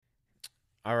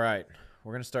All right.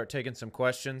 We're going to start taking some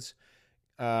questions.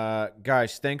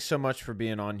 Guys, thanks so much for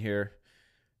being on here.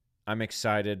 I'm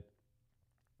excited.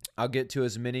 I'll get to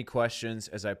as many questions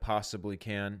as I possibly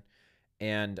can,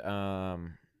 and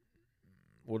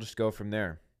we'll just go from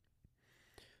there.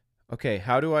 Okay,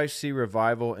 how do I see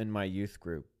revival in my youth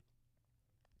group?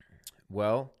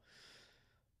 Well,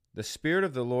 the Spirit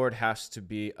of the Lord has to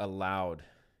be allowed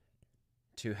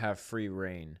to have free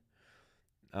reign.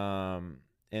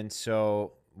 And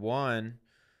so, one,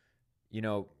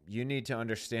 you need to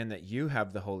understand that you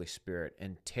have the Holy Spirit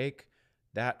and take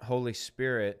that Holy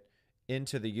Spirit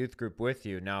into the youth group with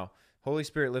you. Now, Holy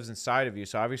Spirit lives inside of you,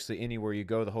 so obviously anywhere you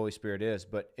go, the Holy Spirit is,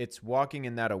 but it's walking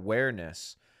in that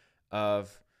awareness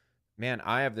of, man,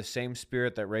 I have the same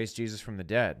Spirit that raised Jesus from the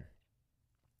dead.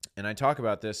 And I talk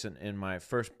about this in my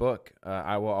first book,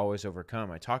 I Will Always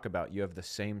Overcome. I talk about you have the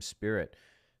same Spirit.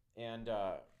 And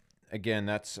again,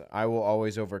 that's I Will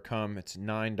Always Overcome. It's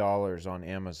 $9 on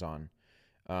Amazon,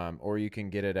 or you can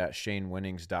get it at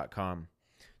shanewinnings.com.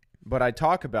 But I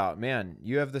talk about, man,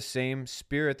 you have the same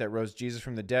Spirit that rose Jesus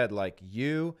from the dead. Like,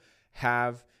 you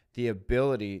have the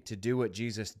ability to do what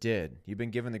Jesus did. You've been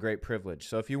given the great privilege.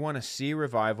 So if you want to see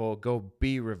revival, go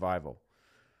be revival.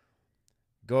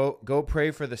 Go pray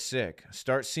for the sick.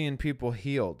 Start seeing people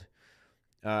healed.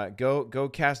 Go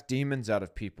cast demons out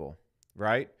of people,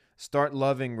 right? Start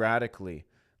loving radically.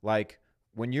 Like,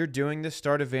 when you're doing this,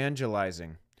 start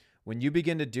evangelizing. When you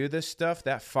begin to do this stuff,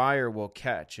 that fire will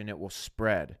catch and it will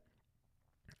spread.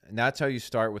 And that's how you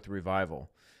start with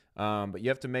revival. But you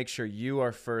have to make sure you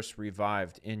are first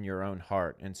revived in your own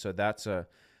heart. And so that's a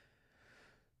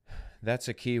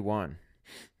key one.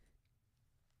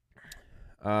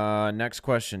 Next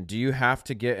question. Do you have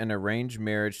to get an arranged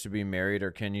marriage to be married,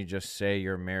 or can you just say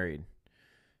you're married?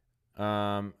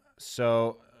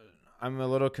 So I'm a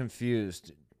little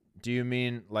confused. Do you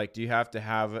mean, like, do you have to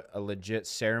have a legit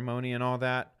ceremony and all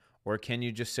that? Or can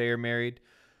you just say you're married?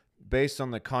 Based on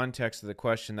the context of the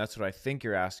question, that's what I think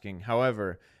you're asking.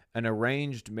 However, an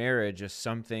arranged marriage is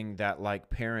something that, like,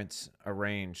 parents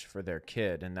arrange for their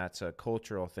kid, and that's a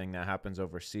cultural thing that happens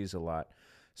overseas a lot.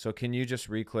 So can you just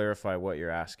re-clarify what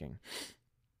you're asking?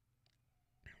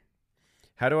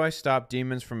 How do I stop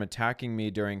demons from attacking me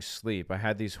during sleep? I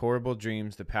had these horrible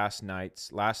dreams the past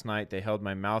nights. Last night, they held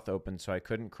my mouth open so I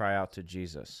couldn't cry out to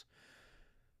Jesus.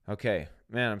 Okay,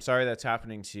 man, I'm sorry that's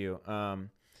happening to you.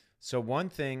 So one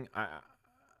thing,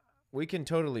 we can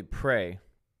totally pray,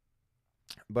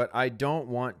 but I don't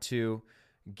want to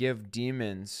give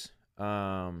demons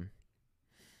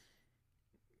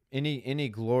any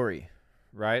glory.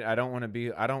 Right? I don't want to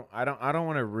be, I don't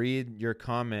want to read your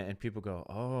comment and people go,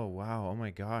 oh, wow. Oh my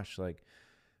gosh. Like,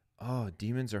 oh,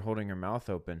 demons are holding her mouth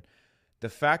open. The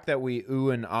fact that we ooh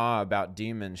and ah about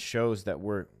demons shows that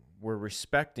we're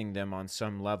respecting them on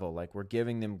some level. Like, we're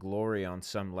giving them glory on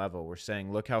some level. We're saying,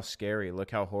 look how scary,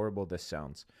 look how horrible this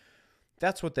sounds.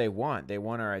 That's what they want. They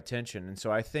want our attention. And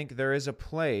so I think there is a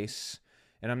place,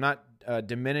 and I'm not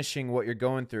diminishing what you're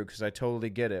going through because I totally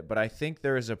get it, but I think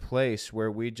there is a place where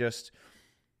we just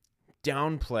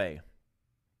downplay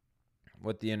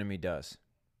what the enemy does.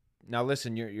 Now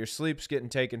listen, your sleep's getting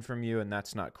taken from you, and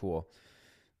that's not cool.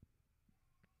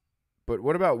 But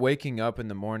what about waking up in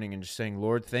the morning and just saying,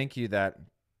 Lord, thank you that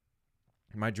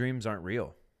my dreams aren't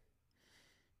real.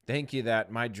 Thank you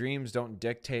that my dreams don't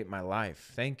dictate my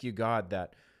life. Thank you, God,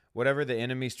 that whatever the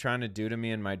enemy's trying to do to me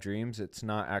in my dreams, it's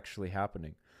not actually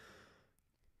happening.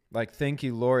 Like, thank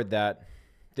you, Lord, that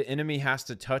the enemy has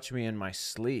to touch me in my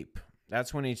sleep.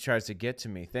 That's when he tries to get to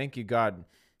me. Thank you, God.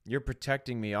 You're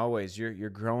protecting me always. You're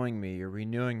growing me. You're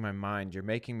renewing my mind. You're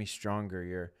making me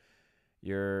stronger.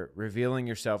 You're revealing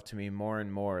yourself to me more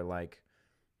and more. Like,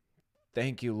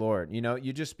 thank you, Lord.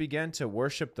 You just begin to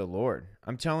worship the Lord.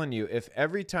 I'm telling you, if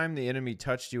every time the enemy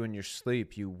touched you in your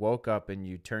sleep, you woke up and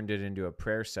you turned it into a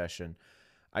prayer session,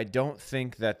 I don't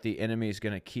think that the enemy is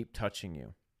going to keep touching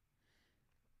you.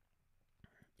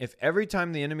 If every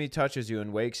time the enemy touches you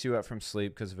and wakes you up from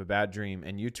sleep because of a bad dream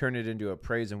and you turn it into a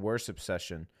praise and worship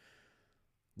session,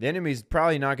 the enemy's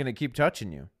probably not going to keep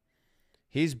touching you.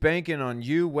 He's banking on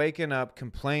you waking up,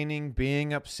 complaining,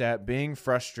 being upset, being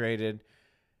frustrated.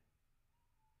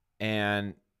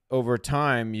 And over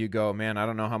time, you go, man, I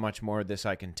don't know how much more of this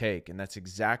I can take. And that's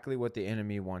exactly what the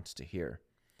enemy wants to hear.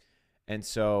 And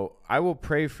so I will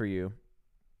pray for you.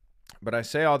 But I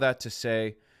say all that to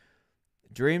say,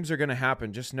 dreams are going to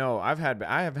happen. Just know I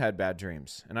have had bad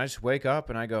dreams, and I just wake up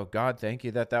and I go, God, thank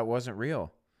you that wasn't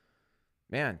real.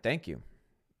 Man, thank you.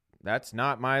 That's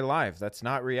not my life. That's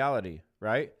not reality,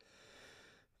 right?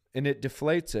 And it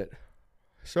deflates it.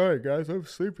 Sorry, guys, I'm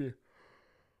sleepy.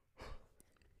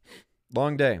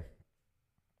 Long day.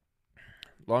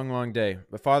 Long day.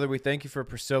 But Father, we thank you for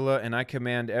Priscilla, and I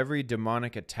command every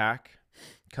demonic attack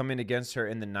coming against her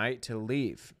in the night to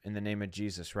leave in the name of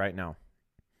Jesus right now.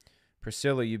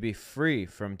 Priscilla, you be free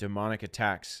from demonic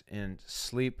attacks and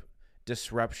sleep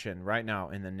disruption right now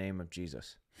in the name of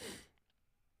Jesus.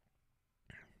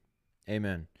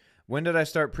 Amen. When did I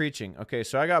start preaching? Okay,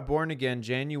 so I got born again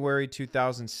January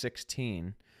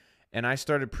 2016, and I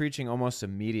started preaching almost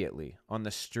immediately on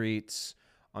the streets,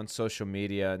 on social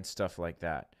media, and stuff like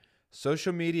that.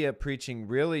 Social media preaching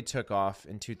really took off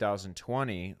in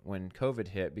 2020 when COVID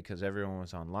hit because everyone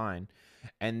was online.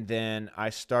 And then I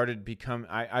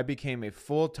became a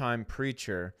full-time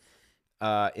preacher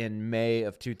in May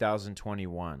of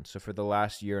 2021. So for the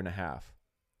last year and a half.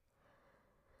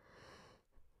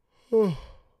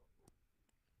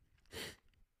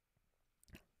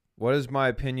 What is my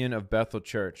opinion of Bethel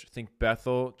Church? I think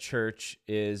Bethel Church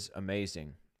is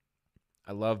amazing.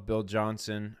 I love Bill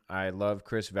Johnson. I love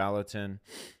Chris Valentin.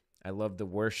 I love the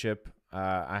worship.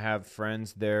 I have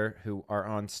friends there who are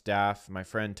on staff. My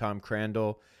friend Tom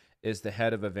Crandall is the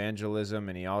head of evangelism,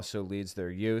 and he also leads their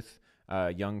youth,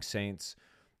 young saints.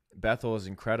 Bethel is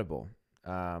incredible.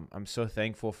 I'm so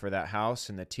thankful for that house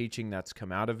and the teaching that's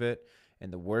come out of it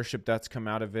and the worship that's come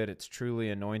out of it. It's truly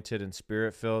anointed and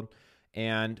spirit-filled.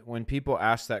 And when people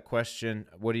ask that question,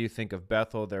 what do you think of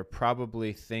Bethel? They're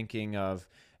probably thinking of,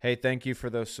 hey, thank you for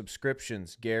those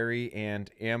subscriptions, Gary and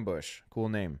Ambush. Cool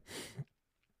name.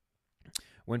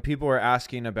 When people are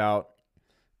asking about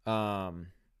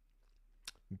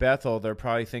Bethel, they're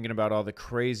probably thinking about all the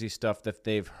crazy stuff that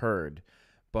they've heard.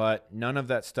 But none of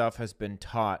that stuff has been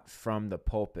taught from the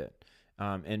pulpit.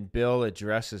 And Bill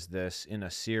addresses this in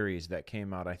a series that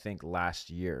came out, I think, last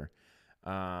year.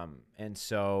 And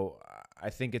so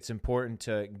I think it's important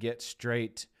to get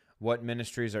straight what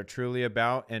ministries are truly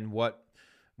about and what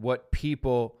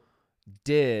people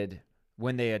did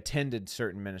when they attended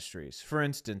certain ministries. For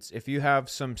instance, if you have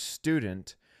some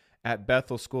student at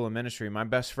Bethel School of Ministry, my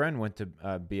best friend went to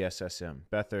BSSM,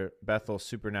 Bethel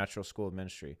Supernatural School of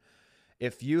Ministry.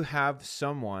 If you have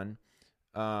someone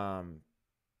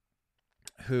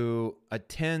who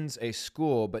attends a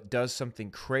school but does something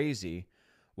crazy,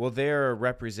 well, they're a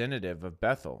representative of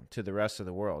Bethel to the rest of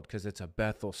the world because it's a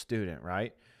Bethel student,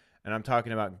 right? And I'm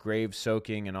talking about grave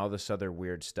soaking and all this other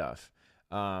weird stuff.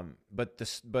 But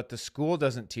the school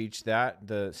doesn't teach that.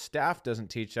 The staff doesn't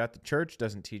teach that. The church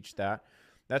doesn't teach that.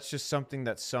 That's just something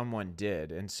that someone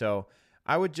did. And so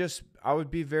I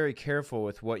would be very careful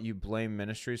with what you blame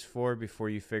ministries for before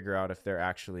you figure out if they're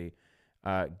actually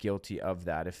guilty of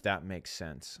that, if that makes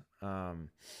sense.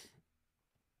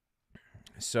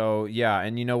 So yeah,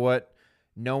 and you know what?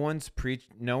 No one's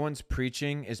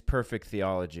preaching is perfect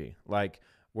theology. Like,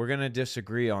 we're going to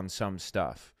disagree on some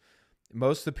stuff.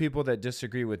 Most of the people that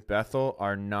disagree with Bethel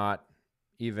are not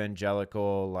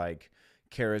evangelical, like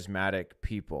charismatic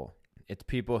people. It's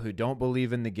people who don't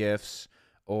believe in the gifts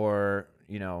or,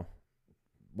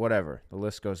 whatever. The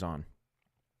list goes on.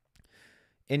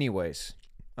 Anyways,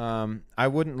 I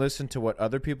wouldn't listen to what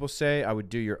other people say. I would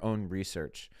do your own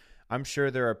research. I'm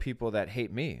sure there are people that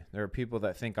hate me. There are people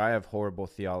that think I have horrible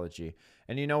theology.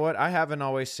 And you know what? I haven't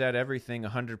always said everything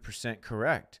 100%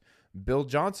 correct. Bill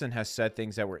Johnson has said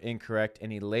things that were incorrect,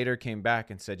 and he later came back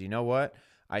and said, you know what?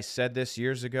 I said this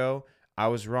years ago. I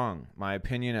was wrong. My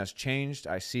opinion has changed.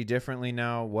 I see differently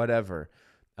now, whatever.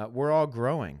 We're all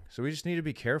growing, so we just need to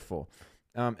be careful,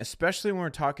 especially when we're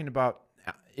talking about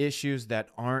issues that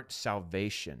aren't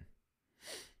salvation.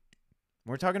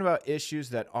 We're talking about issues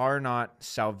that are not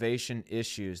salvation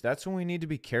issues. That's when we need to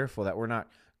be careful that we're not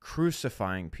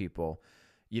crucifying people,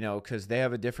 because they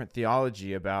have a different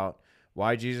theology about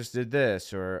why Jesus did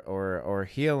this or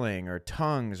healing or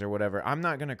tongues or whatever. I'm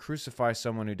not going to crucify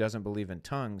someone who doesn't believe in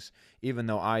tongues, even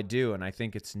though I do, and I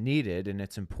think it's needed and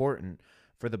it's important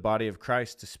for the body of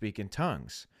Christ to speak in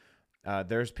tongues.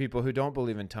 There's people who don't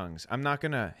believe in tongues. I'm not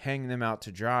going to hang them out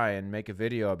to dry and make a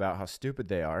video about how stupid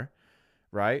they are,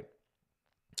 right?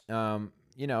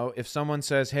 If someone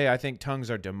says, hey, I think tongues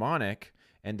are demonic,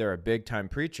 and they're a big-time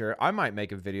preacher, I might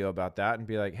make a video about that and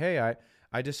be like, hey,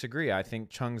 I disagree. I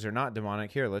think tongues are not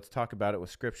demonic. Here, let's talk about it with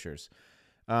scriptures.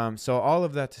 So all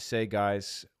of that to say,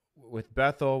 guys, with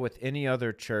Bethel, with any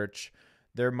other church,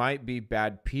 there might be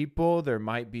bad people. There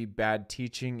might be bad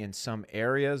teaching in some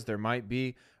areas. There might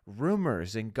be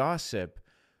rumors and gossip.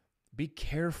 Be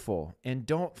careful and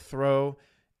don't throw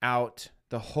out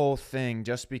the whole thing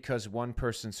just because one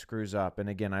person screws up. And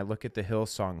again, I look at the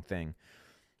Hillsong thing.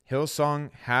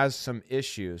 Hillsong has some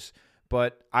issues,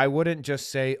 but I wouldn't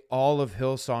just say all of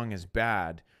Hillsong is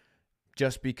bad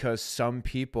just because some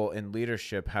people in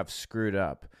leadership have screwed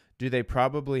up. Do they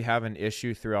probably have an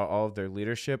issue throughout all of their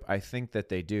leadership? I think that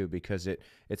they do, because it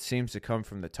seems to come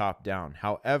from the top down.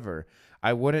 However,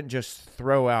 I wouldn't just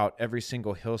throw out every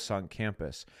single Hillsong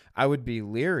campus. I would be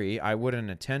leery. I wouldn't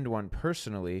attend one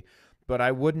personally, but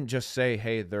I wouldn't just say,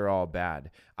 hey, they're all bad.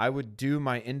 I would do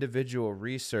my individual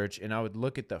research, and I would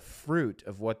look at the fruit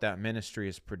of what that ministry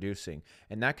is producing.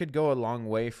 And that could go a long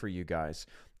way for you guys,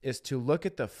 is to look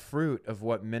at the fruit of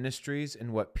what ministries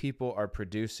and what people are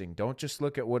producing. Don't just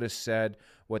look at what is said,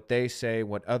 what they say,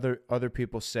 what other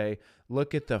people say.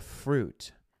 Look at the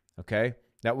fruit, okay?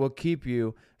 That will keep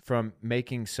you from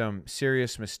making some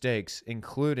serious mistakes,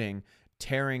 including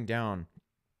tearing down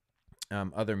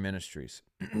other ministries.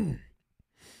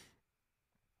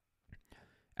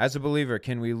 As a believer,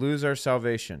 can we lose our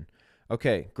salvation?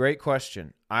 Okay, great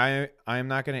question. I am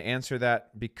not going to answer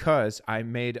that, because I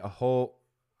did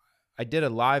a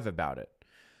live about it.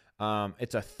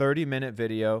 It's a 30-minute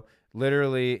video.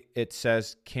 Literally, it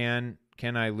says, can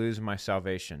I lose my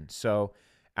salvation? So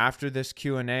after this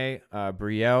Q&A,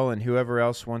 Brielle and whoever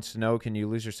else wants to know, can you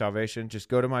lose your salvation? Just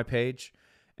go to my page,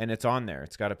 and it's on there.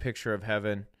 It's got a picture of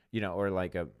heaven, or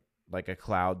like a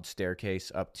cloud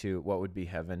staircase up to what would be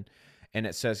heaven. And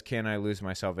it says, can I lose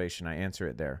my salvation? I answer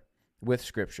it there with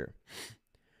scripture.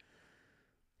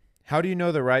 How do you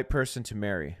know the right person to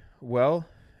marry? Well,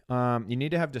 you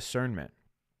need to have discernment.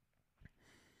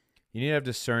 You need to have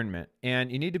discernment.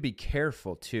 And you need to be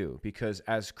careful too, because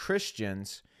as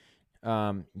Christians,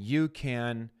 you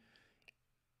can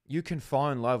fall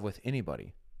in love with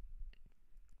anybody.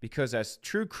 Because as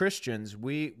true Christians,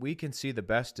 we can see the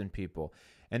best in people.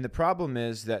 And the problem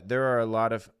is that there are a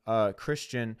lot of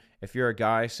Christian, if you're a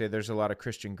guy, say there's a lot of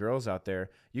Christian girls out there,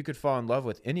 you could fall in love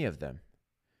with any of them.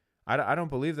 I don't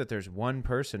believe that there's one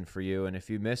person for you, and if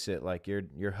you miss it, like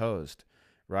you're hosed,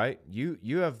 right?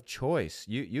 You have choice.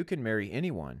 You can marry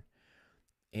anyone.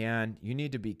 And you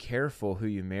need to be careful who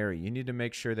you marry. You need to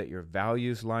make sure that your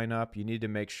values line up. You need to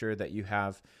make sure that you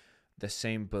have the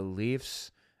same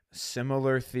beliefs,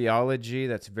 similar theology.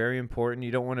 That's very important.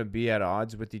 You don't want to be at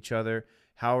odds with each other.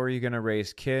 How are you going to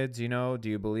raise kids? Do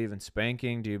you believe in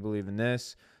spanking? Do you believe in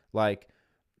this? Like,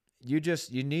 you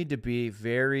need to be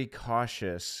very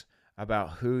cautious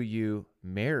about who you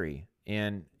marry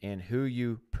and who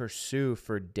you pursue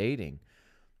for dating.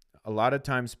 A lot of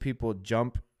times people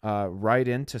jump right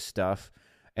into stuff,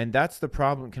 and that's the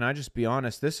problem. Can I just be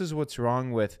honest? This is what's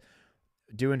wrong with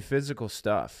doing physical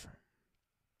stuff.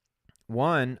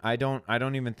 One, I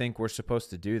don't even think we're supposed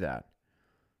to do that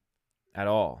at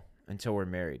all until we're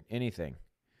married. Anything.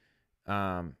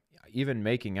 Even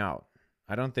making out.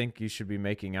 I don't think you should be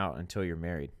making out until you're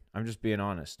married. I'm just being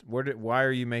honest. Why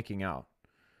are you making out?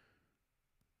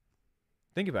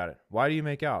 Think about it. Why do you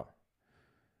make out?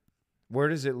 Where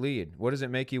does it lead? What does it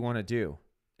make you want to do?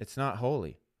 It's not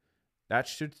holy. That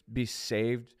should be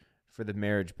saved for the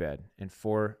marriage bed and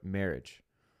for marriage.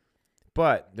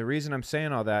 But the reason I'm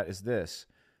saying all that is this.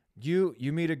 You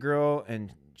meet a girl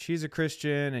and she's a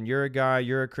Christian, and you're a guy,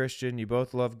 you're a Christian, you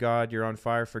both love God, you're on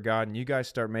fire for God, and you guys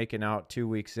start making out 2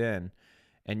 weeks in,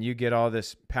 and you get all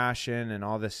this passion and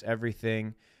all this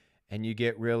everything, and you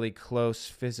get really close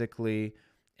physically,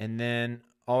 and then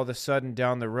all of a sudden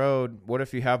down the road, what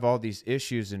if you have all these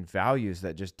issues and values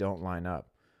that just don't line up?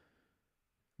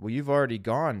 Well, you've already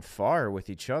gone far with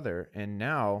each other, and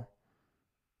now,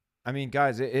 I mean,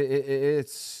 guys,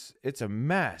 it's a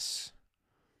mess.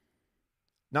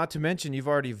 Not to mention, you've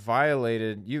already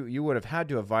violated, you would have had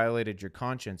to have violated your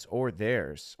conscience or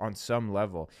theirs on some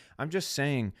level. I'm just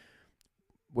saying,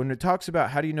 when it talks about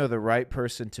how do you know the right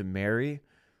person to marry,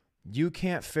 you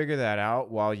can't figure that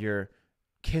out while you're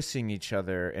kissing each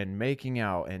other and making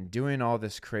out and doing all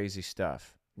this crazy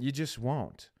stuff. You just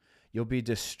won't. You'll be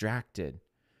distracted.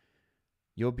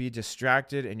 You'll be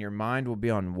distracted, and your mind will be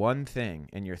on one thing,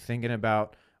 and you're thinking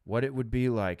about what it would be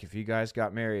like if you guys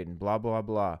got married and blah, blah,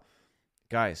 blah.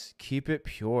 Guys, keep it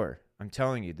pure. I'm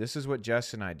telling you, this is what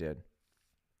Jess and I did.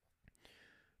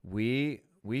 We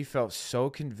felt so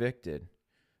convicted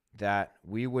that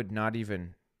we would not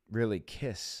even really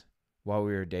kiss while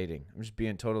we were dating. I'm just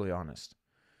being totally honest.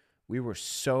 We were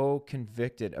so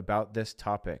convicted about this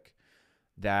topic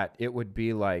that it would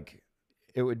be like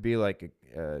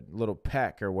a little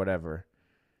peck or whatever.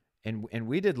 And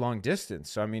we did long distance.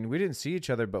 So, I mean, we didn't see each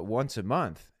other but once a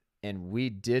month. And we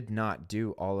did not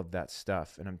do all of that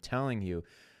stuff. And I'm telling you,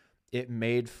 it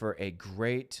made for a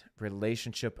great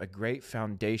relationship, a great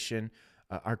foundation.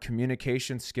 Our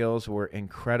communication skills were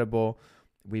incredible.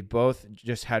 We both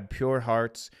just had pure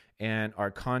hearts, and our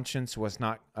conscience was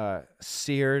not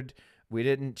seared. We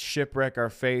didn't shipwreck our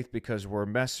faith because we're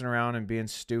messing around and being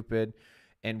stupid.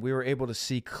 And we were able to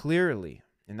see clearly.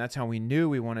 And that's how we knew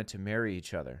we wanted to marry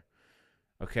each other.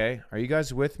 Okay? Are you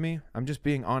guys with me? I'm just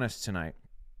being honest tonight.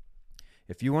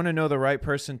 If you want to know the right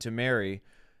person to marry,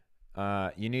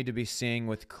 you need to be seeing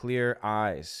with clear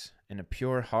eyes and a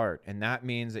pure heart. And that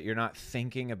means that you're not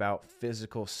thinking about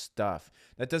physical stuff.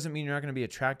 That doesn't mean you're not going to be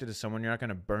attracted to someone. You're not going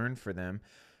to burn for them.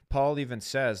 Paul even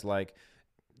says, like,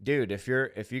 dude, if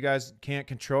you guys can't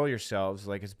control yourselves,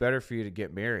 like, it's better for you to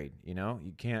get married. You know,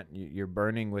 you're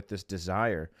burning with this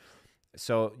desire.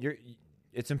 So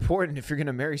it's important, if you're going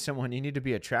to marry someone, you need to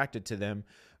be attracted to them.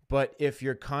 But if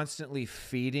you're constantly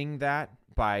feeding that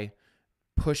by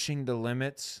pushing the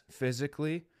limits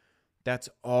physically, that's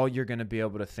all you're going to be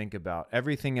able to think about.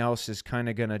 Everything else is kind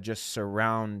of going to just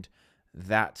surround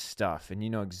that stuff. And you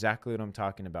know exactly what I'm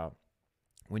talking about.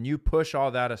 When you push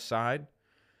all that aside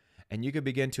and you can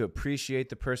begin to appreciate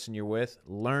the person you're with,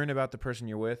 learn about the person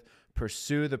you're with,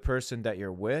 pursue the person that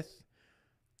you're with,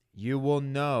 you will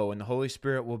know, and the Holy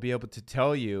Spirit will be able to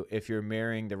tell you if you're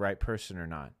marrying the right person or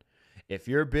not. If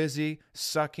you're busy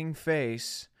sucking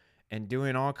face and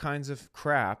doing all kinds of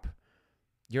crap,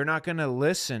 you're not going to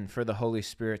listen for the Holy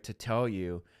Spirit to tell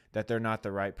you that they're not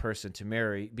the right person to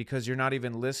marry, because you're not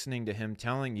even listening to him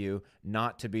telling you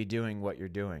not to be doing what you're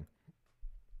doing.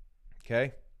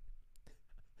 Okay?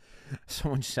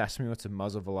 Someone just asked me what's the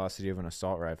muzzle velocity of an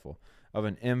assault rifle, of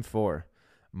an M4.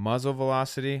 Muzzle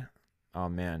velocity? Oh,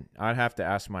 man. I'd have to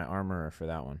ask my armorer for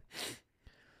that one.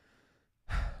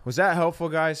 Was that helpful,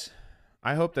 guys?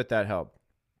 I hope that helped.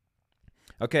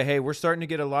 Okay, hey, we're starting to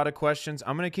get a lot of questions.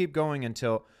 I'm going to keep going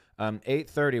until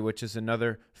 8:30, which is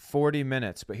another 40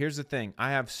 minutes. But here's the thing.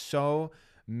 I have so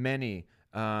many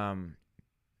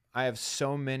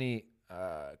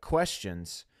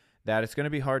questions that it's going to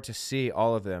be hard to see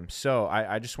all of them. So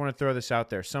I just want to throw this out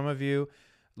there. Some of you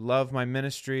love my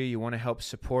ministry. You want to help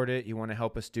support it. You want to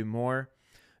help us do more.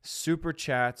 Super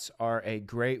chats are a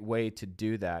great way to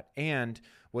do that. And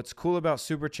what's cool about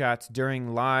super chats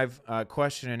during live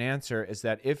question and answer is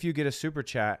that if you get a super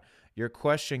chat, your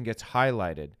question gets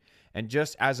highlighted. And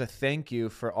just as a thank you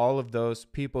for all of those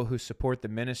people who support the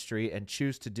ministry and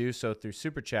choose to do so through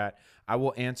super chat, I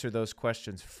will answer those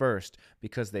questions first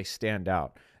because they stand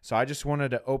out. So I just wanted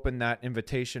to open that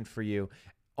invitation for you.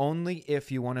 Only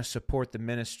if you want to support the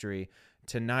ministry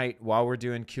tonight while we're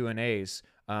doing Q&As,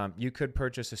 you could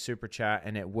purchase a super chat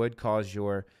and it would cause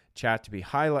your chat to be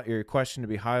your question to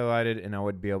be highlighted, and I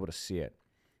would be able to see it.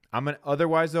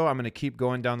 Otherwise, though, I'm going to keep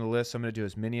going down the list. I'm going to do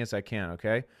as many as I can,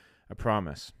 okay? I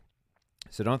promise.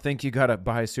 So don't think you got to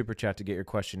buy a super chat to get your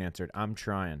question answered. I'm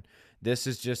trying. This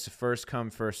is just a first come,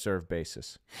 first serve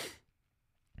basis.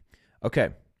 Okay.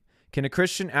 Can a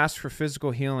Christian ask for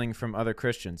physical healing from other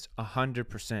Christians?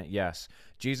 100% yes.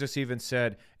 Jesus even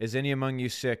said, is any among you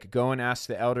sick? Go and ask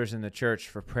the elders in the church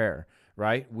for prayer,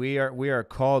 right? We are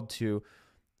called to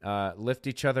lift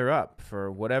each other up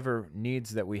for whatever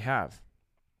needs that we have.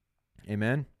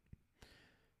 Amen?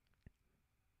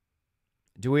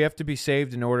 Do we have to be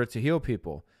saved in order to heal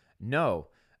people? No.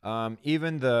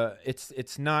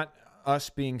 It's not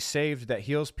us being saved that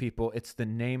heals people. It's the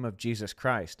name of Jesus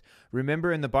Christ.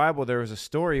 Remember in the Bible, there was a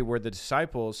story where the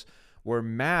disciples were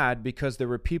mad because there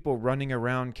were people running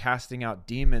around casting out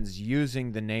demons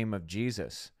using the name of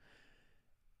Jesus.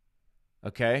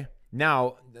 Okay?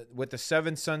 Now, with the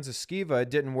 7 sons of Sceva, it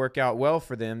didn't work out well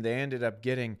for them. They ended up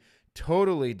getting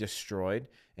totally destroyed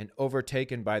and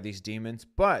overtaken by these demons.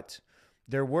 But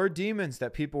there were demons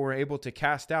that people were able to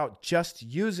cast out just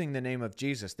using the name of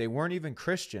Jesus. They weren't even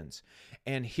Christians.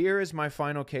 And here is my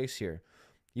final case here.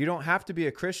 You don't have to be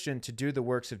a Christian to do the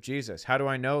works of Jesus. How do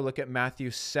I know? Look at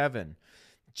Matthew 7.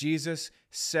 Jesus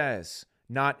says,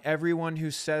 not everyone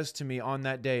who says to me on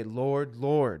that day, Lord,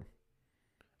 Lord,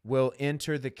 will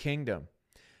enter the kingdom.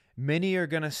 Many are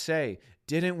going to say,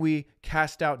 didn't we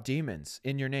cast out demons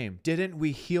in your name? Didn't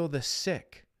we heal the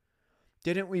sick?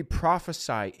 Didn't we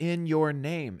prophesy in your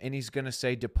name? And he's going to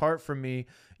say, depart from me,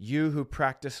 you who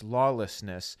practice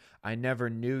lawlessness. I never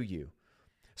knew you.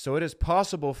 So it is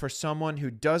possible for someone who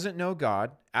doesn't know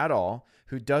God at all,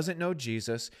 who doesn't know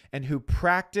Jesus, and who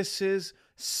practices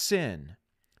sin.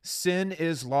 Sin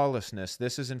is lawlessness.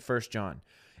 This is in 1 John.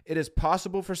 It is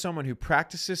possible for someone who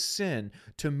practices sin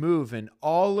to move in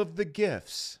all of the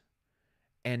gifts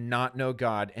and not know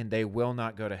God, and they will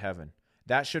not go to heaven.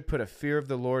 That should put a fear of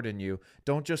the Lord in you.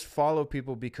 Don't just follow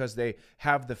people because they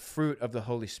have the fruit of the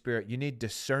Holy Spirit. You need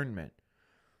discernment.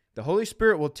 The Holy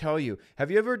Spirit will tell you.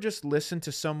 Have you ever just listened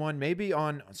to someone, maybe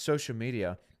on social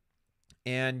media,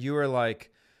 and you are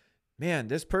like, man,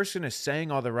 this person is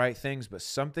saying all the right things, but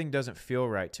something doesn't feel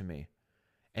right to me.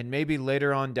 And maybe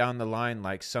later on down the line,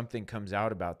 like something comes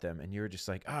out about them, and you're just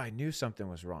like, I knew something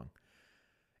was wrong.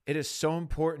 It is so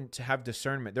important to have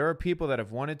discernment. There are people that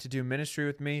have wanted to do ministry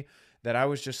with me that I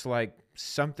was just like,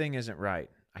 something isn't right.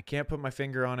 I can't put my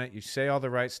finger on it. You say all the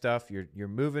right stuff. You're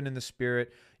moving in the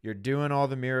Spirit. You're doing all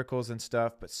the miracles and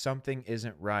stuff, but something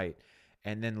isn't right.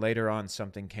 And then later on,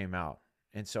 something came out.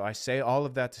 And so I say all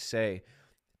of that to say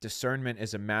discernment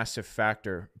is a massive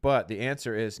factor. But the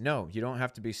answer is no, you don't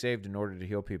have to be saved in order to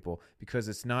heal people, because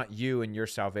it's not you and your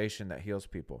salvation that heals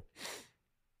people.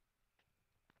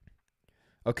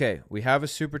 Okay, we have a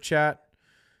super chat.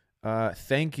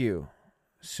 Thank you,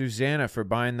 Susanna, for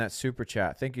buying that super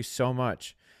chat. Thank you so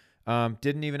much.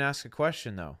 Didn't even ask a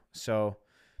question, though. So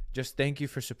just thank you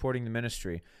for supporting the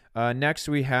ministry. Next,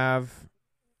 we have,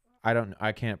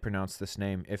 I can't pronounce this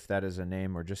name, if that is a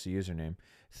name or just a username.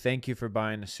 Thank you for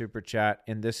buying a super chat.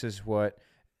 And this is what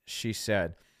she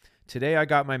said. Today, I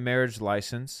got my marriage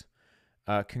license.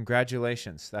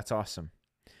 Congratulations. That's awesome.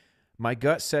 My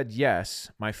gut said yes.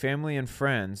 My family and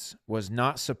friends was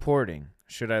not supporting.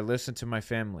 Should I listen to my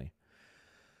family?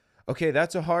 Okay,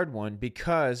 that's a hard one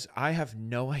because I have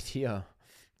no idea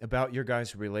about your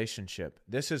guys' relationship.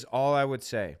 This is all I would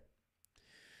say.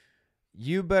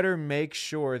 You better make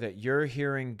sure that you're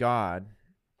hearing God.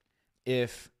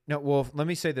 Let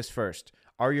me say this first.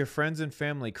 Are your friends and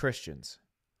family Christians?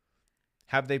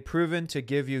 Have they proven to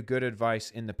give you good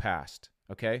advice in the past?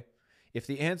 Okay? If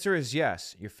the answer is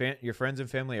yes, your friends and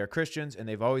family are Christians and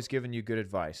they've always given you good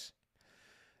advice,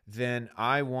 then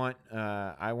I want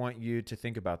you to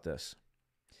think about this.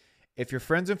 If your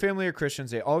friends and family are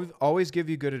Christians, they always give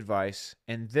you good advice,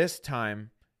 and this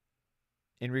time,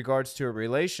 in regards to a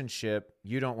relationship,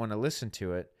 you don't want to listen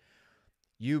to it,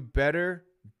 you better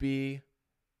be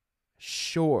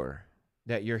sure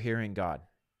that you're hearing God.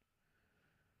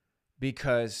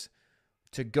 Because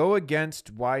to go against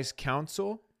wise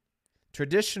counsel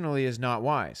traditionally is not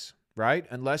wise, right?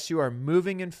 Unless you are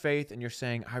moving in faith and you're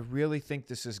saying, I really think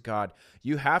this is God.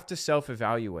 You have to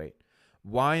self-evaluate.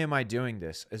 Why am I doing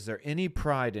this? Is there any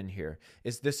pride in here?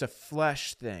 Is this a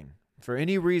flesh thing? For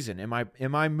any reason, am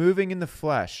I moving in the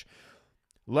flesh?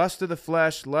 Lust of the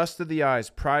flesh, lust of the eyes,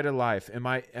 pride of life. Am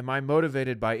I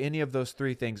motivated by any of those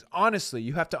three things? Honestly,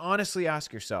 you have to honestly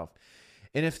ask yourself.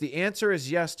 And if the answer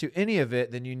is yes to any of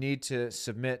it, then you need to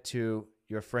submit to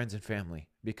your friends and family,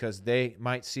 because they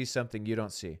might see something you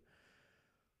don't see.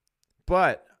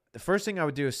 But the first thing I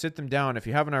would do is sit them down, if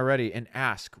you haven't already, and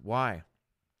ask why.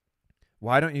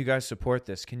 Why don't you guys support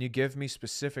this? Can you give me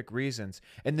specific reasons?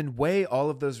 And then weigh all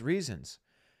of those reasons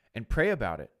and pray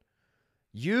about it.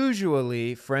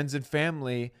 Usually, friends and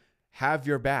family have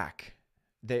your back.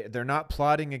 They're not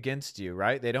plotting against you,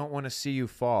 right? They don't want to see you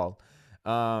fall.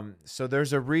 So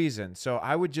there's a reason. So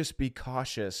I would just be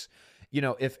cautious.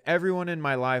 If everyone in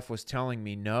my life was telling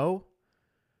me no,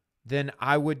 then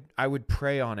I would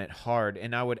pray on it hard,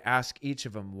 and I would ask each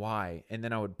of them why, and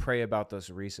then I would pray about those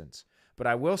reasons. But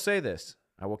I will say this.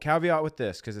 I will caveat with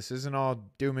this, because this isn't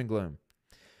all doom and gloom.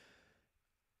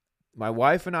 My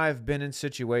wife and I have been in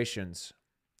situations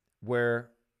where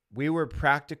we were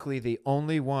practically the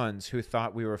only ones who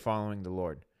thought we were following the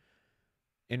Lord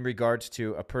in regards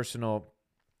to a personal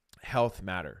health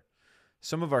matter.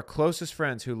 Some of our closest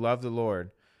friends who love the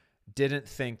Lord didn't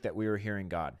think that we were hearing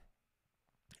God.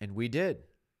 And we did.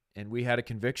 And we had a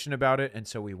conviction about it, and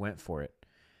so we went for it.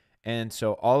 And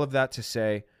so all of that to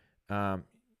say,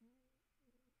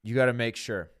 you got to make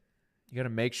sure. You got to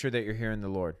make sure that you're hearing the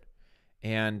Lord.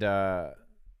 And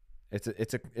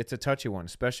it's a touchy one,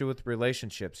 especially with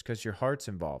relationships, because your heart's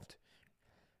involved.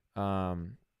 So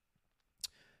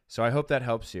I hope that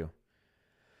helps you.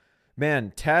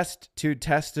 Man, Test to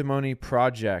Testimony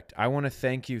Project, I want to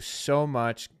thank you so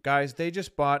much. Guys, they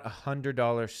just bought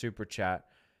 $100 super chat.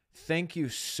 Thank you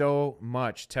so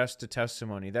much, Test to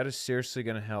Testimony. That is seriously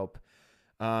going to help.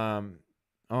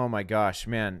 Oh my gosh,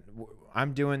 man.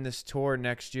 I'm doing this tour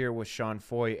next year with Sean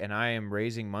Foy, and I am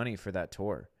raising money for that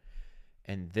tour.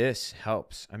 And this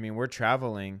helps. I mean, we're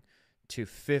traveling to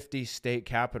 50 state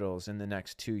capitals in the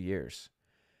next 2 years.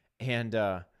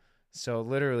 And so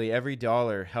literally every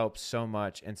dollar helps so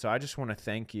much. And so I just want to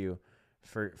thank you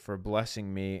for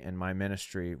blessing me and my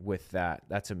ministry with that.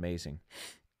 That's amazing.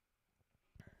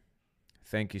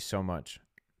 Thank you so much.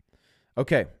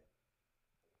 Okay.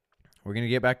 We're going to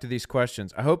get back to these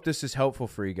questions. I hope this is helpful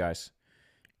for you guys.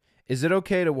 Is it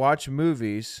okay to watch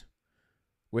movies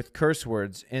with curse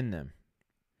words in them?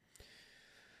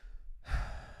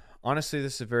 Honestly,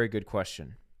 this is a very good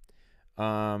question.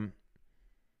 When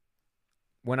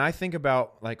I think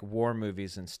about like war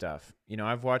movies and stuff,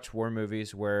 I've watched war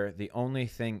movies where the only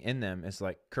thing in them is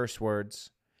like curse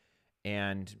words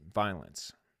and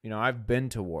violence. I've been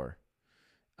to war.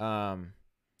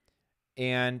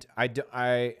 And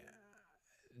I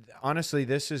honestly,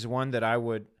 this is one that I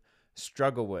would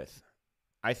struggle with.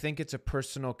 I think it's a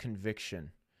personal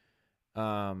conviction.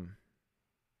 Man,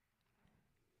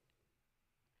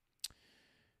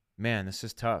 this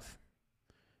is tough.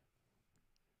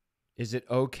 Is it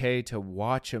okay to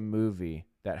watch a movie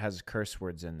that has curse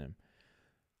words in them?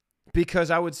 Because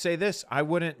I would say this, I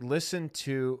wouldn't listen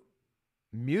to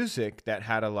music that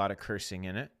had a lot of cursing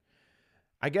in it.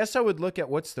 I guess I would look at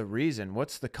what's the reason,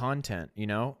 what's the content, you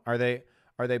know? Are they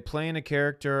playing a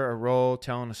character, a role,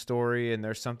 telling a story, and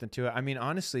there's something to it? I mean,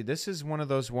 honestly, this is one of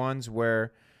those ones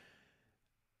where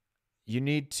you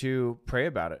need to pray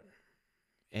about it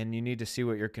and you need to see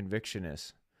what your conviction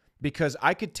is. Because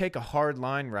I could take a hard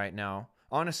line right now.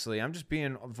 Honestly, I'm just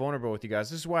being vulnerable with you guys.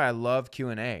 This is why I love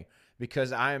Q&A,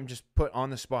 because I am just put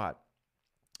on the spot.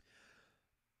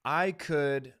 I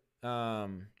could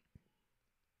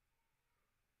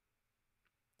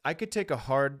take a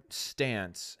hard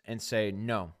stance and say,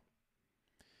 no,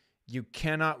 you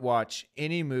cannot watch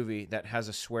any movie that has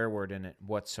a swear word in it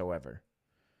whatsoever.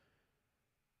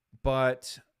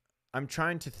 But I'm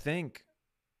trying to think,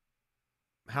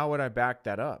 how would I back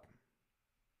that up?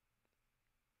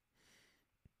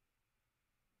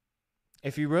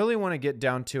 If you really want to get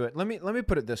down to it, let me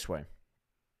put it this way.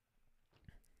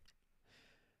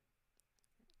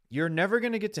 You're never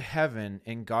going to get to heaven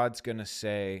and God's going to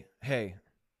say, hey,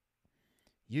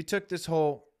 you took this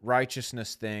whole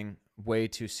righteousness thing way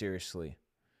too seriously.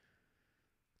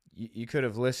 You could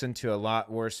have listened to a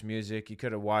lot worse music. You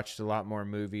could have watched a lot more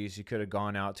movies. You could have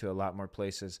gone out to a lot more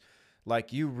places.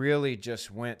 Like, you really just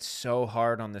went so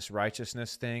hard on this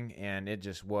righteousness thing, and it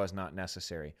just was not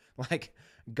necessary. Like,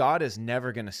 God is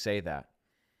never going to say that.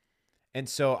 And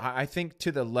so I think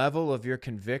to the level of your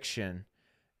conviction,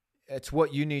 it's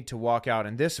what you need to walk out.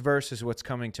 And this verse is what's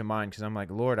coming to mind, because I'm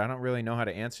like, Lord, I don't really know how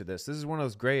to answer this. This is one of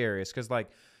those gray areas, because like,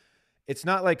 it's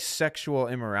not like sexual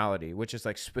immorality, which is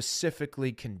like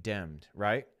specifically condemned,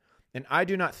 right? And I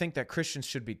do not think that Christians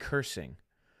should be cursing.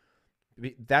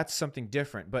 That's something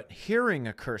different. But hearing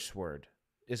a curse word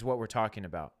is what we're talking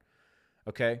about,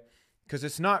 okay? Because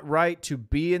it's not right to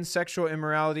be in sexual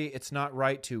immorality. It's not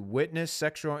right to witness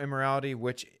sexual immorality,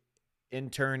 which in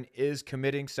turn is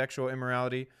committing sexual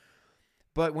immorality.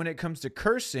 But when it comes to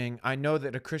cursing, I know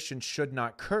that a Christian should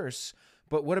not curse.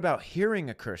 But what about hearing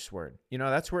a curse word? You know,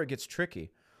 that's where it gets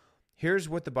tricky. Here's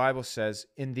what the Bible says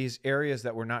in these areas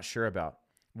that we're not sure about.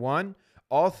 1,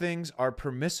 all things are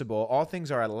permissible, all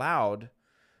things are allowed,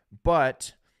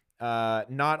 but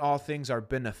not all things are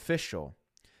beneficial.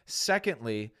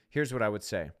 Secondly, here's what I would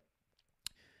say.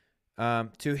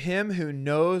 To him who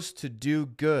knows to do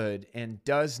good and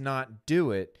does not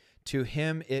do it, to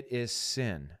him it is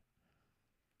sin.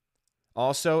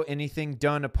 Also, anything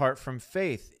done apart from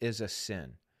faith is a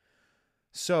sin.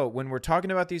 So when we're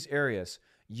talking about these areas,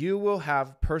 you will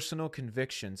have personal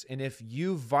convictions. And if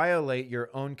you violate your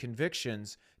own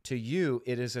convictions, to you,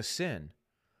 it is a sin.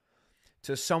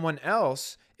 To someone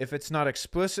else, if it's not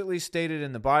explicitly stated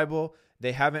in the Bible,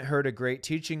 they haven't heard a great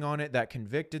teaching on it that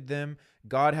convicted them,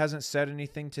 God hasn't said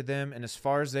anything to them, and as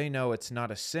far as they know, it's not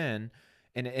a sin.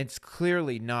 And it's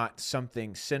clearly not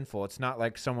something sinful. It's not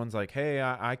like someone's like, hey,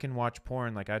 I can watch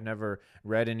porn. Like, I've never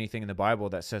read anything in the Bible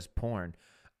that says porn.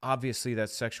 Obviously,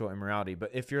 that's sexual immorality.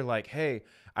 But if you're like, hey,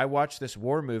 I watched this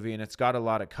war movie and it's got a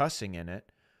lot of cussing in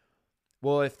it.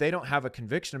 Well, if they don't have a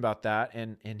conviction about that,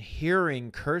 and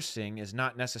hearing cursing is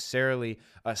not necessarily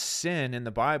a sin in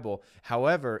the Bible.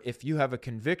 However, if you have a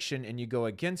conviction and you go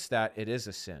against that, it is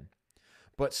a sin.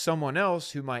 But someone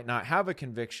else who might not have a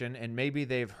conviction and maybe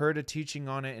they've heard a teaching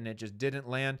on it and it just didn't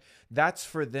land, that's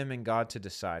for them and God to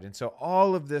decide. And so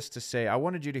all of this to say, I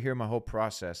wanted you to hear my whole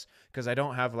process because I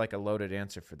don't have like a loaded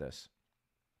answer for this.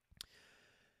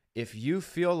 If you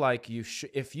feel like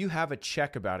if you have a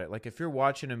check about it, like if you're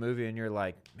watching a movie and you're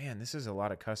like, man, this is a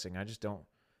lot of cussing. I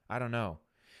don't know.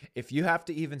 If you have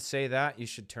to even say that, you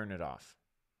should turn it off.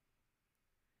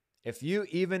 If you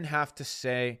even have to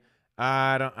say,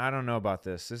 I don't know about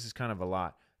this. This is kind of a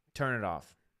lot. Turn it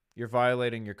off. You're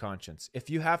violating your conscience. If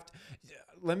you have to,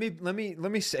 let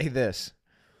me say this.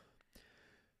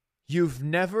 You've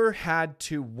never had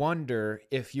to wonder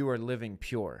if you are living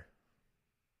pure,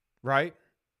 right?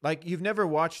 Like, you've never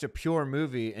watched a pure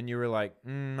movie and you were like,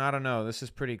 I don't know. This is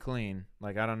pretty clean.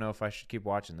 Like, I don't know if I should keep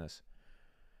watching this.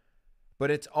 But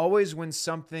it's always when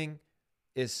something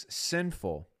is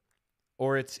sinful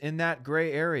or it's in that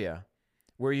gray area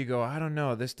where you go, I don't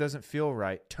know, this doesn't feel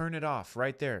right. Turn it off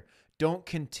right there. Don't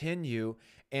continue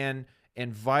and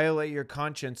violate your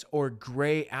conscience or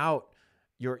gray out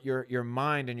your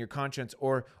mind and your conscience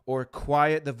or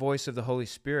quiet the voice of the Holy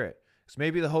Spirit. Because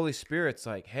maybe the Holy Spirit's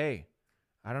like, hey,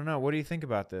 I don't know. What do you think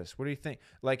about this? What do you think?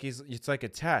 Like it's like a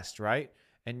test, right?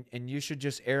 And you should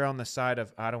just err on the side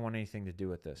of, I don't want anything to do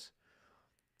with this.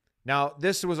 Now,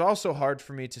 this was also hard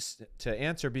for me to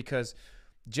answer because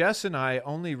Jess and I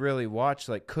only really watch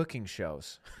like cooking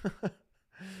shows.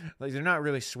 Like they're not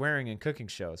really swearing in cooking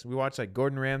shows. We watch like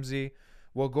Gordon Ramsay.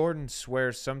 Well, Gordon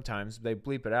swears sometimes. They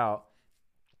bleep it out.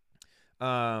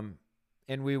 And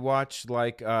we watch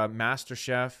like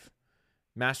MasterChef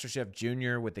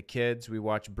Junior with the kids. We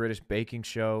watch British Baking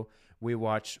Show. We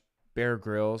watch Bear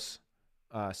Grylls,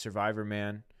 Survivor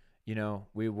Man. You know,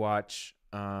 we watch.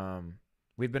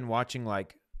 We've been watching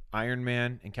like Iron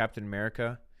Man and Captain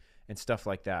America and stuff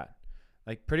like that.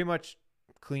 Like pretty much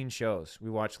clean shows. We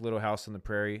watch Little House on the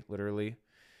Prairie, literally.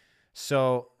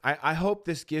 So I hope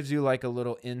this gives you like a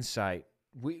little insight.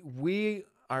 We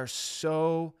are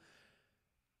so...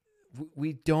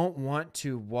 We don't want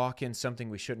to walk in something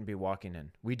we shouldn't be walking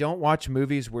in. We don't watch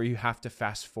movies where you have to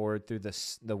fast forward through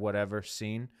the whatever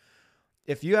scene.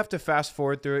 If you have to fast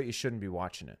forward through it, you shouldn't be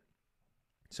watching it.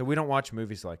 So we don't watch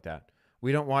movies like that.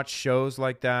 We don't watch shows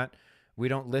like that. We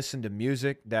don't listen to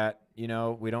music that, you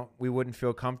know, we wouldn't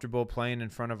feel comfortable playing in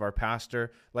front of our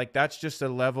pastor. Like that's just a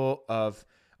level of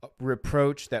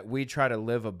reproach that we try to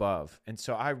live above. And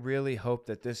so I really hope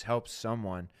that this helps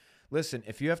someone. Listen,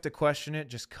 if you have to question it,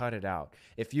 just cut it out.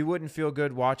 If you wouldn't feel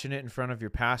good watching it in front of your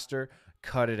pastor,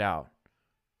 cut it out.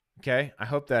 Okay? I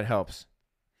hope that helps.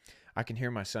 I can hear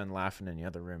my son laughing in the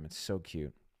other room. It's so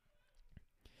cute.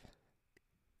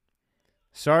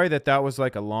 Sorry that was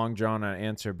like a long drawn out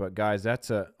answer, but guys,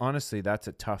 honestly, that's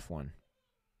a tough one.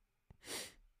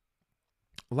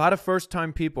 A lot of first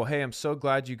time people. Hey, I'm so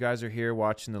glad you guys are here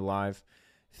watching the live.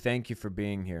 Thank you for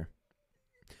being here.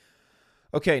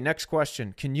 Okay, next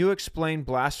question. Can you explain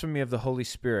blasphemy of the Holy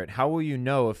Spirit? How will you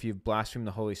know if you've blasphemed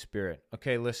the Holy Spirit?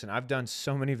 Okay, listen, I've done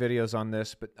so many videos on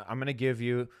this, but I'm going to give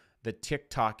you the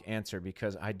TikTok answer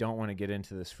because I don't want to get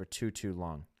into this for too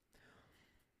long.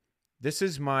 This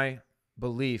is my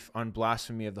belief on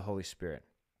blasphemy of the Holy Spirit.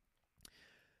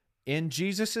 In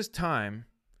Jesus' time,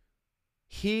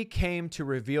 he came to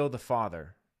reveal the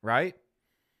Father, right?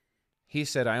 He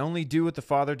said, I only do what the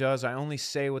Father does. I only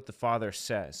say what the Father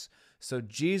says. So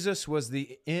Jesus was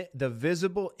the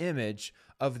visible image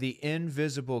of the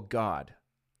invisible God.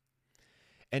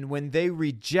 And when they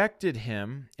rejected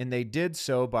him, and they did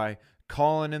so by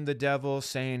calling him the devil,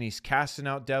 saying he's casting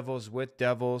out devils with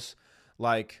devils,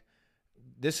 like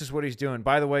this is what he's doing.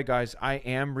 By the way, guys, I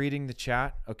am reading the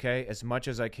chat, okay, as much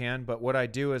as I can. But what I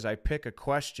do is I pick a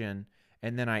question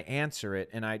and then I answer it,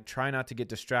 and I try not to get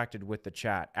distracted with the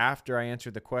chat. After I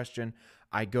answer the question,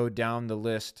 I go down the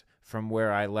list from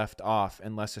where I left off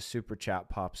unless a super chat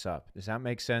pops up. Does that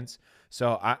make sense?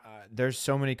 So there's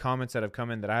so many comments that have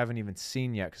come in that I haven't even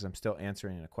seen yet because I'm still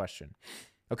answering a question.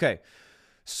 Okay,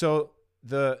 so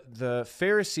the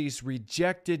Pharisees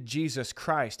rejected Jesus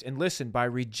Christ. And listen, by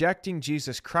rejecting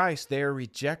Jesus Christ, they are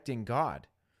rejecting God.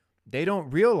 They don't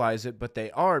realize it, but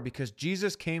they are, because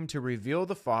Jesus came to reveal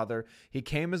the Father. He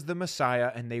came as the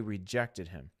Messiah, and they rejected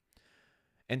him.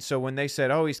 And so when they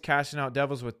said, oh, he's casting out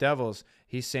devils with devils,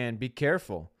 he's saying, be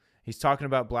careful. He's talking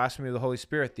about blasphemy of the Holy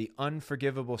Spirit, the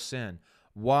unforgivable sin.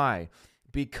 Why?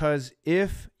 Because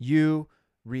if you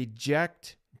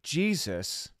reject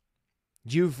Jesus,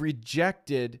 you've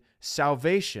rejected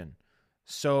salvation.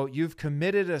 So you've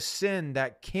committed a sin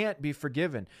that can't be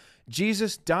forgiven.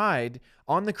 Jesus died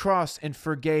on the cross and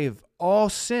forgave all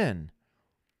sin.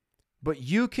 But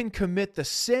you can commit the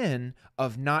sin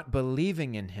of not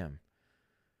believing in him.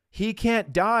 He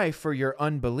can't die for your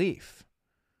unbelief.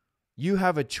 You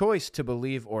have a choice to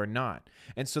believe or not.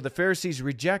 And so the Pharisees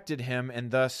rejected him,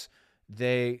 and thus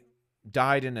they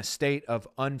died in a state of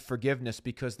unforgiveness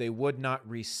because they would not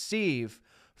receive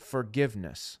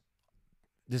forgiveness.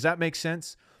 Does that make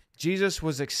sense? Jesus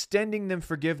was extending them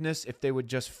forgiveness if they would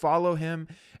just follow him,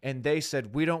 and they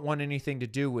said, we don't want anything to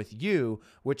do with you,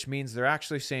 which means they're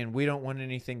actually saying, we don't want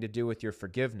anything to do with your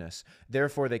forgiveness.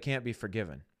 Therefore, they can't be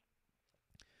forgiven.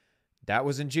 That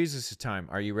was in Jesus' time.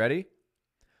 Are you ready?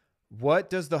 What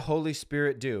does the Holy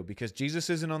Spirit do? Because Jesus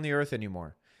isn't on the earth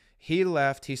anymore. He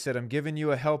left. He said, I'm giving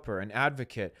you a helper, an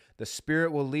advocate. The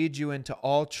Spirit will lead you into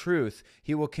all truth.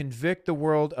 He will convict the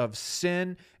world of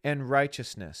sin and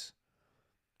righteousness.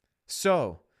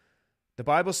 So, the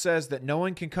Bible says that no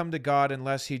one can come to God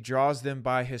unless he draws them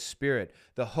by his Spirit.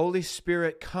 The Holy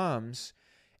Spirit comes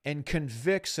and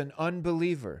convicts an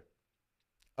unbeliever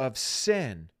of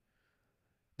sin.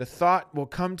 The thought will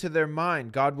come to their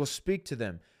mind. God will speak to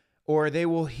them. Or they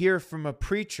will hear from a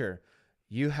preacher,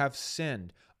 you have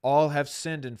sinned. All have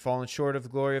sinned and fallen short of the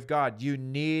glory of God. You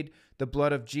need the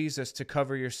blood of Jesus to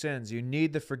cover your sins. You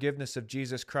need the forgiveness of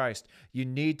Jesus Christ. You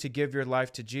need to give your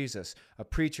life to Jesus. A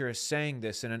preacher is saying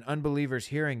this and an unbeliever is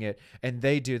hearing it, and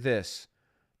they do this.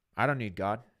 I don't need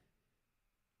God.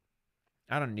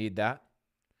 I don't need that.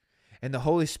 And the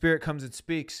Holy Spirit comes and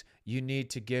speaks. You need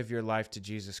to give your life to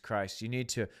Jesus Christ. You need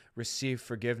to receive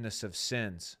forgiveness of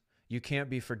sins. You can't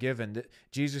be forgiven.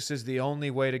 Jesus is the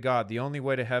only way to God, the only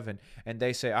way to heaven. And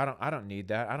they say, I don't need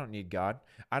that. I don't need God.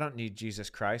 I don't need Jesus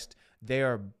Christ. They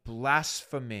are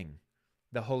blaspheming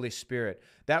the Holy Spirit.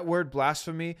 That word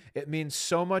blasphemy, it means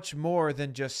so much more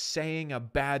than just saying a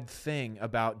bad thing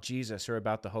about Jesus or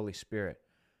about the Holy Spirit.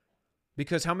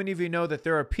 Because how many of you know that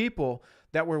there are people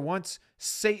that were once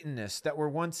Satanists, that were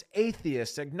once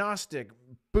atheists, agnostic,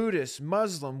 Buddhist,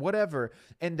 Muslim, whatever,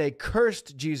 and they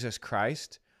cursed Jesus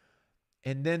Christ,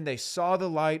 and then they saw the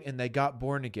light and they got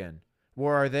born again?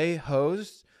 Well, are they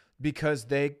hosed because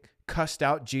they cussed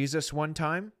out Jesus one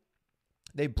time?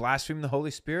 They blasphemed the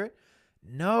Holy Spirit?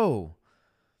 No.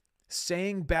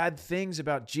 Saying bad things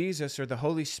about Jesus or the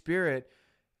Holy Spirit,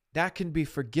 that can be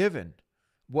forgiven.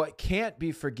 What can't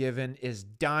be forgiven is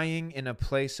dying in a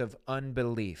place of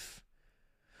unbelief.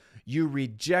 You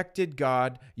rejected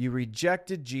God, you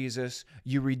rejected Jesus,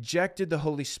 you rejected the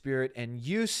Holy Spirit, and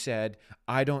you said,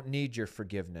 I don't need your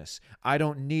forgiveness. I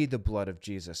don't need the blood of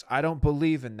Jesus. I don't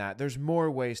believe in that. There's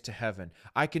more ways to heaven.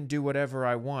 I can do whatever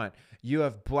I want. You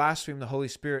have blasphemed the Holy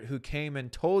Spirit who came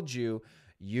and told you,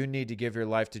 you need to give your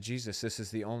life to Jesus. This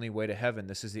is the only way to heaven.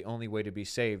 This is the only way to be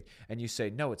saved. And you say,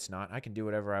 no, it's not. I can do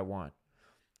whatever I want.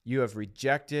 You have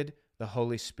rejected the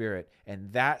Holy Spirit,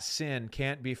 and that sin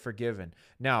can't be forgiven.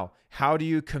 Now, how do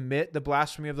you commit the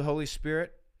blasphemy of the Holy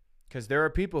Spirit? Because there are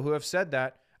people who have said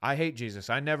that. I hate Jesus.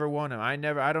 I never want him. I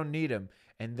don't need him.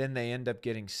 And then they end up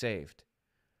getting saved.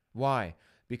 Why?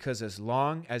 Because as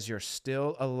long as you're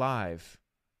still alive,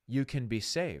 you can be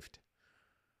saved.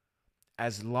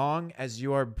 As long as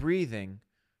you are breathing,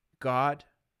 God,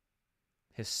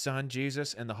 his Son,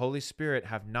 Jesus, and the Holy Spirit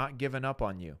have not given up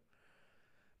on you.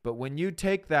 But when you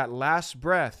take that last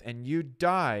breath and you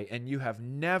die and you have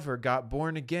never got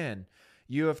born again,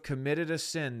 you have committed a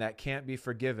sin that can't be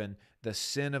forgiven, the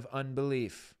sin of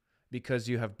unbelief, because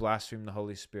you have blasphemed the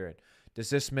Holy Spirit.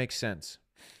 Does this make sense?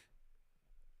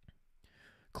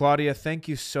 Claudia, thank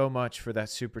you so much for that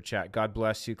super chat. God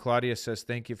bless you. Claudia says,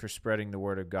 thank you for spreading the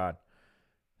word of God.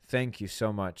 Thank you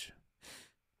so much.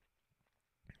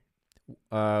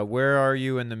 Where are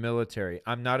you in the military?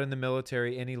 I'm not in the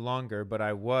military any longer, but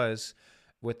I was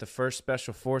with the 1st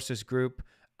Special Forces Group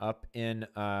up in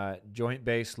Joint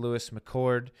Base Lewis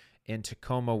McChord in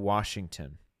Tacoma,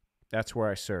 Washington. That's where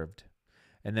I served.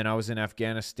 And then I was in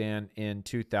Afghanistan in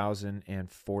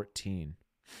 2014.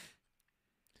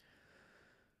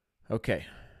 Okay.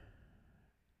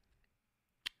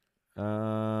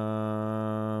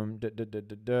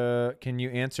 Can you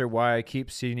answer why I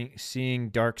keep seeing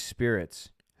dark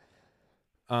spirits?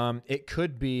 It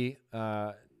could be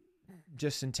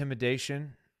just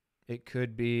intimidation. It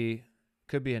could be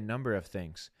a number of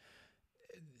things.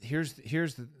 Here's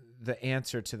the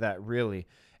answer to that. Really,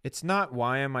 it's not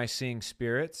why am I seeing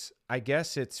spirits. I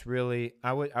guess it's really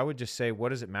I would just say, what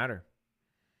does it matter?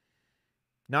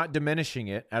 Not diminishing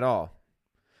it at all.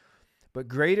 But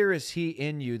greater is he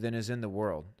in you than is in the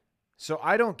world. So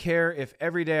I don't care if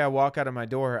every day I walk out of my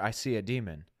door, I see a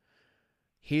demon.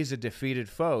 He's a defeated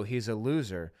foe. He's a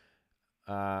loser.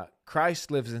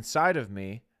 Christ lives inside of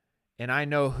me, and I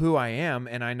know who I am,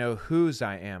 and I know whose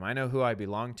I am. I know who I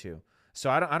belong to. So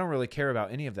I don't really care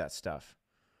about any of that stuff.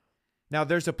 Now,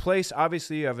 there's a place,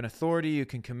 obviously, you have an authority. You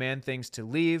can command things to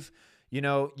leave.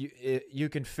 You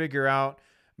can figure out,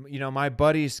 my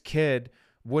buddy's kid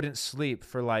wouldn't sleep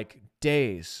for like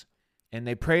days, and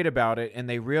they prayed about it, and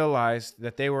they realized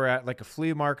that they were at like a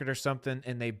flea market or something,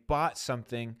 and they bought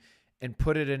something and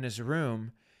put it in his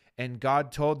room, and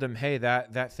God told them, hey,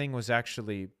 that thing was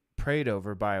actually prayed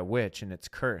over by a witch, and it's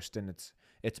cursed, and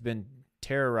it's been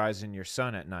terrorizing your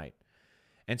son at night.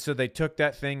 And so they took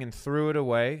that thing and threw it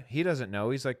away. He doesn't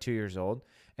know. He's like 2 years old,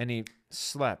 and he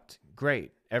slept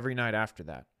great every night after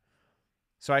that.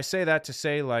 So I say that to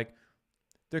say, like,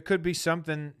 there could be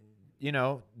something,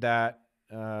 that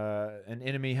an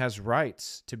enemy has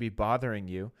rights to be bothering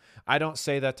you. I don't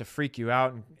say that to freak you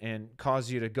out and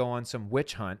cause you to go on some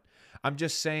witch hunt. I'm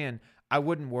just saying I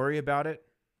wouldn't worry about it.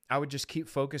 I would just keep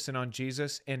focusing on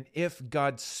Jesus. And if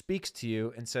God speaks to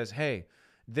you and says, hey,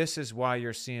 this is why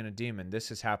you're seeing a demon,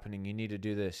 this is happening, you need to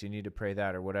do this, you need to pray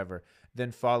that or whatever,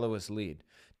 then follow his lead.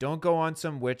 Don't go on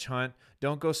some witch hunt.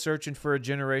 Don't go searching for a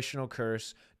generational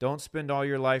curse. Don't spend all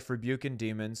your life rebuking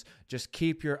demons. Just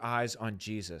keep your eyes on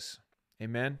Jesus.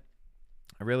 Amen?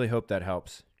 I really hope that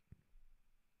helps.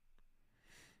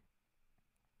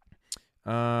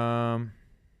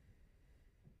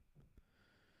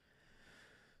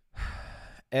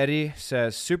 Eddie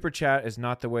says, super chat is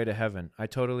not the way to heaven. I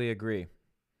totally agree.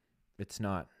 It's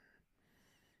not.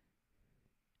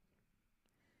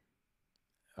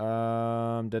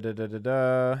 Scrolling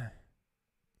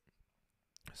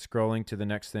to the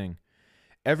next thing.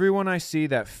 Everyone I see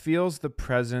that feels the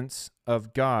presence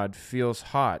of God feels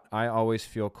hot. I always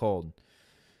feel cold.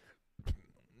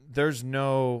 There's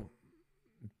no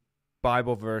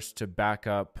Bible verse to back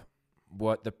up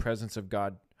what the presence of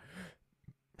God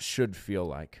should feel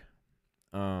like.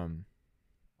 So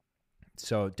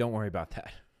don't worry about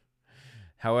that.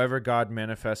 However God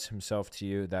manifests himself to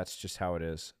you, that's just how it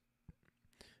is.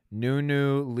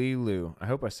 Nunu Lilu. I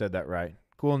hope I said that right.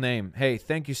 Cool name. Hey,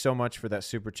 thank you so much for that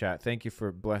super chat. Thank you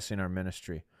for blessing our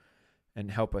ministry and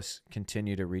help us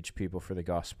continue to reach people for the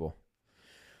gospel.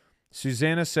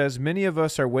 Susanna says, many of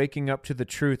us are waking up to the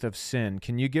truth of sin.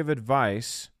 Can you give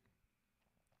advice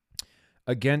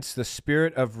against the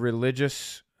spirit of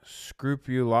religious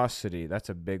scrupulosity? That's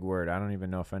a big word. I don't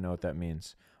even know if I know what that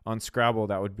means. On Scrabble,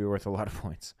 that would be worth a lot of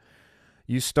points.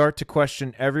 You start to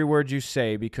question every word you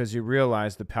say because you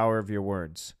realize the power of your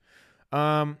words.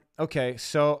 Okay,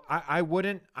 so I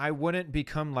wouldn't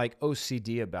become like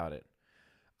OCD about it.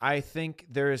 I think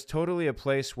there is totally a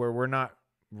place where we're not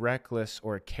reckless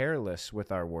or careless with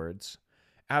our words.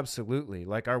 Absolutely.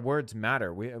 Like our words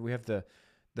matter. We have the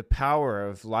power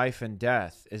of life and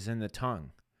death is in the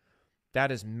tongue.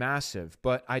 That is massive,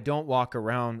 but I don't walk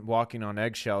around walking on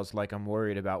eggshells like I'm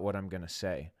worried about what I'm going to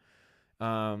say.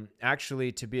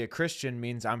 Actually, to be a Christian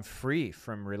means I'm free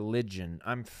from religion.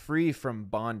 I'm free from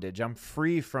bondage. I'm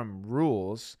free from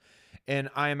rules, and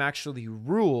I am actually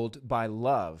ruled by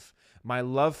love. My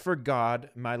love for God,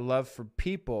 my love for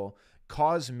people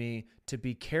cause me to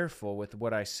be careful with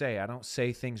what I say. I don't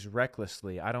say things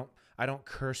recklessly. I don't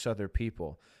curse other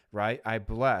people, right? I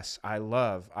bless, I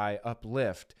love, I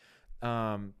uplift.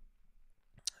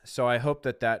 So I hope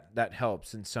that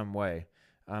helps in some way.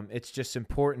 It's just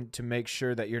important to make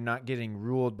sure that you're not getting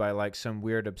ruled by like some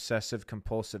weird obsessive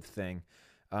compulsive thing.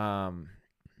 I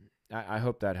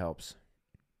hope that helps.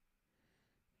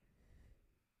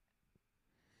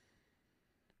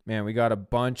 Man, we got a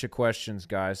bunch of questions,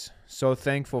 guys. So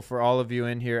thankful for all of you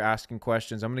in here asking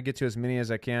questions. I'm going to get to as many as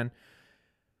I can.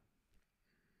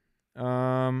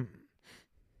 How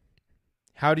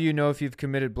do you know if you've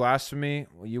committed blasphemy?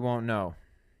 Well, you won't know.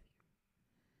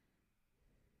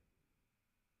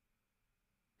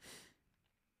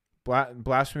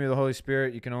 Blasphemy of the Holy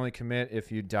Spirit, you can only commit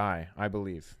if you die, I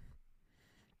believe.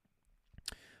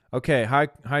 Okay,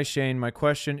 hi Shane. My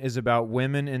question is about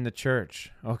women in the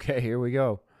church. Okay, here we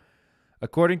go.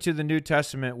 According to the New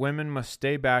Testament, women must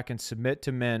stay back and submit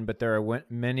to men, but there are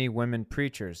many women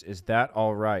preachers. Is that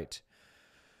all right?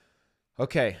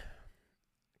 Okay,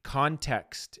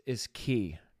 context is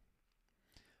key.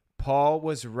 Paul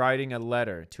was writing a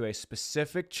letter to a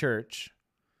specific church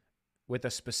with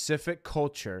a specific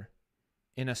culture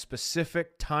in a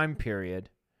specific time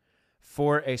period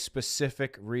for a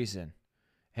specific reason.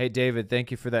 Hey, David,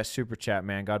 thank you for that super chat,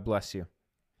 man. God bless you.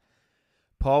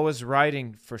 Paul was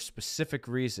writing for specific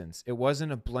reasons. It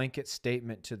wasn't a blanket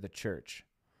statement to the church.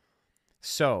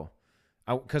 So,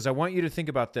 because I want you to think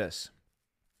about this.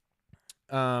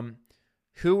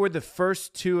 Who were the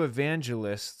first two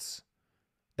evangelists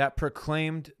that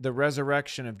proclaimed the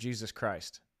resurrection of Jesus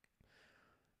Christ?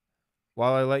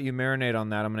 While I let you marinate on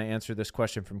that, I'm going to answer this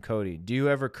question from Cody. Do you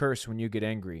ever curse when you get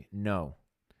angry? No,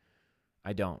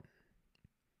 I don't.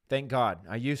 Thank God.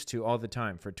 I used to all the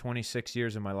time. For 26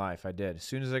 years of my life, I did. As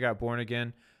soon as I got born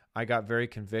again, I got very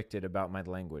convicted about my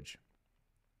language.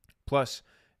 Plus,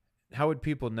 how would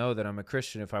people know that I'm a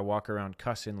Christian if I walk around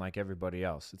cussing like everybody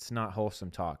else? It's not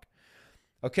wholesome talk.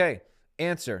 Okay,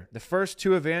 answer. The first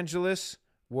two evangelists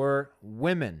were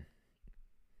women.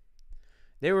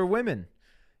 They were women.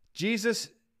 Jesus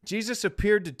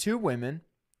appeared to two women,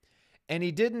 and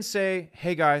he didn't say,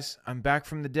 hey guys, I'm back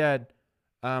from the dead.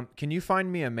 Can you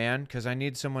find me a man? Because I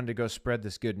need someone to go spread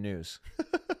this good news.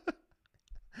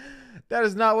 That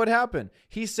is not what happened.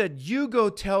 He said, you go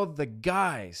tell the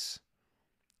guys.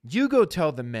 You go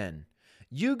tell the men.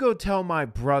 You go tell my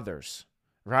brothers,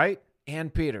 right?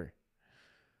 And Peter.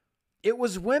 It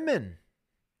was women.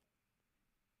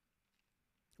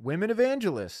 Women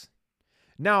evangelists.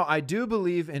 Now, I do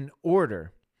believe in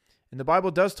order. And the Bible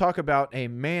does talk about a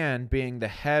man being the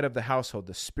head of the household,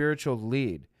 the spiritual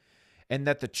lead, and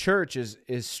that the church is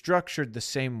structured the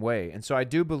same way. And so I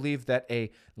do believe that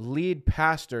a lead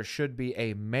pastor should be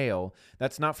a male.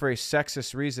 That's not for a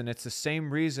sexist reason. It's the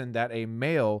same reason that a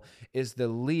male is the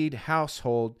lead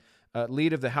household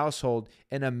lead of the household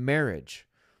in a marriage.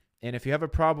 And if you have a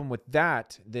problem with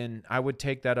that, then I would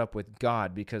take that up with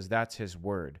God, because that's his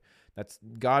word.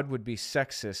 God would be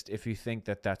sexist if you think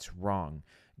that that's wrong.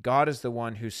 God is the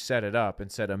one who set it up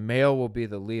and said a male will be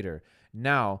the leader.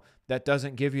 Now, that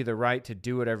doesn't give you the right to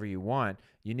do whatever you want.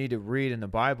 You need to read in the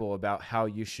Bible about how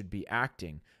you should be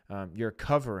acting. You're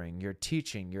covering, you're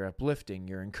teaching, you're uplifting,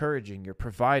 you're encouraging, you're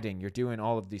providing, you're doing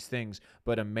all of these things,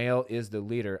 but a male is the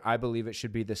leader. I believe it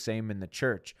should be the same in the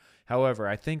church. However,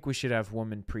 I think we should have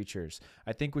women preachers.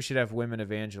 I think we should have women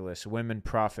evangelists, women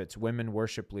prophets, women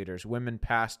worship leaders, women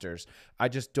pastors. I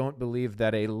just don't believe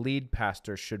that a lead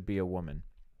pastor should be a woman.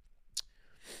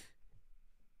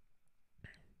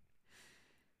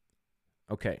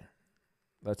 Okay,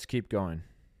 let's keep going.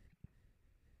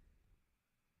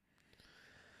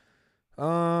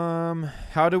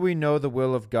 How do we know the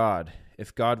will of God?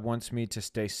 If God wants me to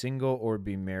stay single or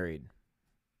be married?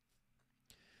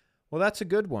 Well, that's a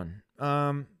good one.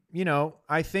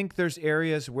 I think there's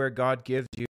areas where God gives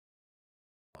you